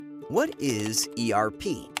What is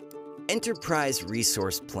ERP? Enterprise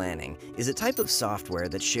Resource Planning is a type of software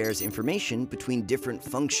that shares information between different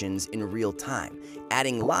functions in real time,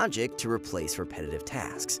 adding logic to replace repetitive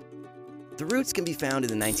tasks. The roots can be found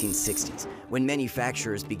in the 1960s, when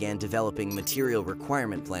manufacturers began developing Material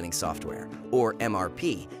Requirement Planning software, or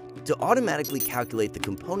MRP, to automatically calculate the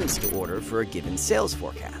components to order for a given sales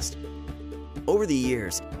forecast. Over the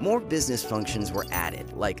years, more business functions were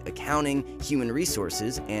added, like accounting, human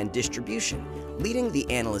resources, and distribution, leading the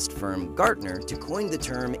analyst firm Gartner to coin the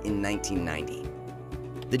term in 1990.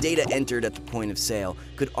 The data entered at the point of sale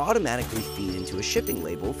could automatically feed into a shipping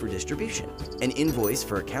label for distribution, an invoice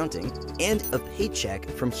for accounting, and a paycheck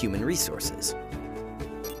from human resources.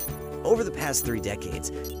 Over the past 3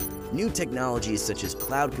 decades, new technologies such as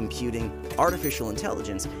cloud computing, artificial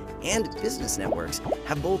intelligence, and business networks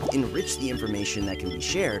have both enriched the information that can be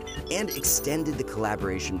shared and extended the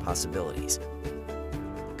collaboration possibilities.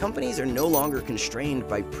 Companies are no longer constrained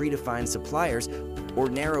by predefined suppliers or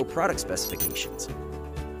narrow product specifications.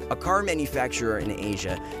 A car manufacturer in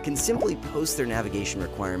Asia can simply post their navigation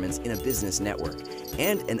requirements in a business network,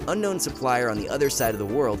 and an unknown supplier on the other side of the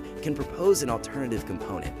world can propose an alternative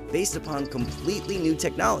component based upon completely new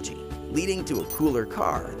technology, leading to a cooler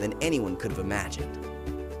car than anyone could have imagined.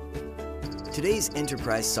 Today's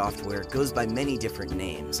enterprise software goes by many different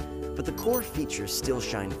names, but the core features still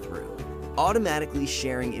shine through. Automatically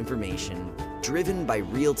sharing information driven by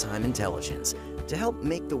real-time intelligence to help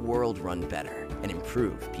make the world run better and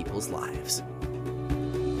improve people's lives.